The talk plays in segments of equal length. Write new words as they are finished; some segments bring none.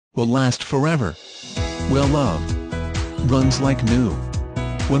will last forever. Well loved. Runs like new.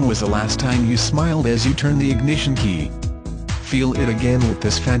 When was the last time you smiled as you turned the ignition key? Feel it again with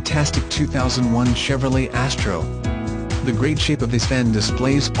this fantastic 2001 Chevrolet Astro. The great shape of this van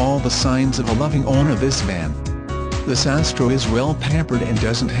displays all the signs of a loving owner. This van. This Astro is well pampered and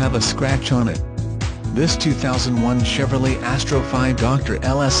doesn't have a scratch on it. This 2001 Chevrolet Astro 5 Dr.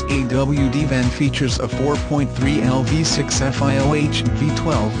 LSAWD van features a 4.3L V6 FIOH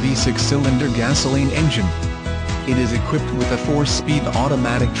V12 V6-cylinder gasoline engine. It is equipped with a 4-speed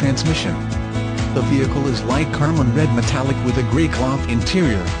automatic transmission. The vehicle is light carmine red metallic with a grey cloth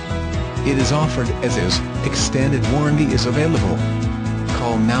interior. It is offered as is, extended warranty is available.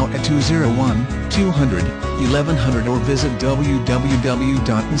 Call now at 201-200-1100 or visit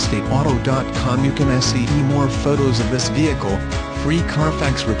www.instateauto.com. You can see more photos of this vehicle, free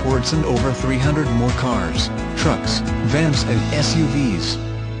Carfax reports and over 300 more cars, trucks, vans and SUVs.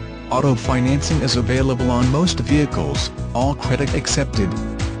 Auto financing is available on most vehicles, all credit accepted.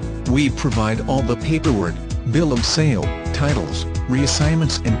 We provide all the paperwork, bill of sale, titles,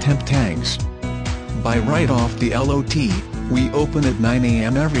 reassignments and temp tags. Buy right off the LOT. We open at 9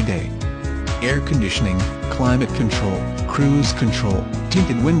 a.m. every day. Air conditioning, climate control, cruise control,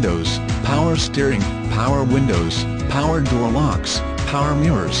 tinted windows, power steering, power windows, power door locks, power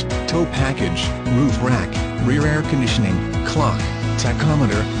mirrors, tow package, roof rack, rear air conditioning, clock,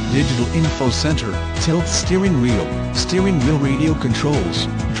 tachometer, digital info center, tilt steering wheel radio controls,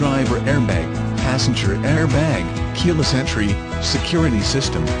 driver airbag, passenger airbag, keyless entry, security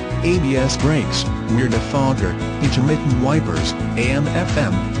system, ABS brakes, rear defogger, intermittent wipers,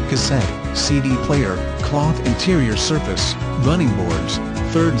 AM/FM, cassette, CD player, cloth interior surface, running boards,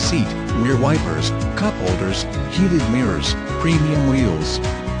 third seat, rear wipers, cup holders, heated mirrors, premium wheels,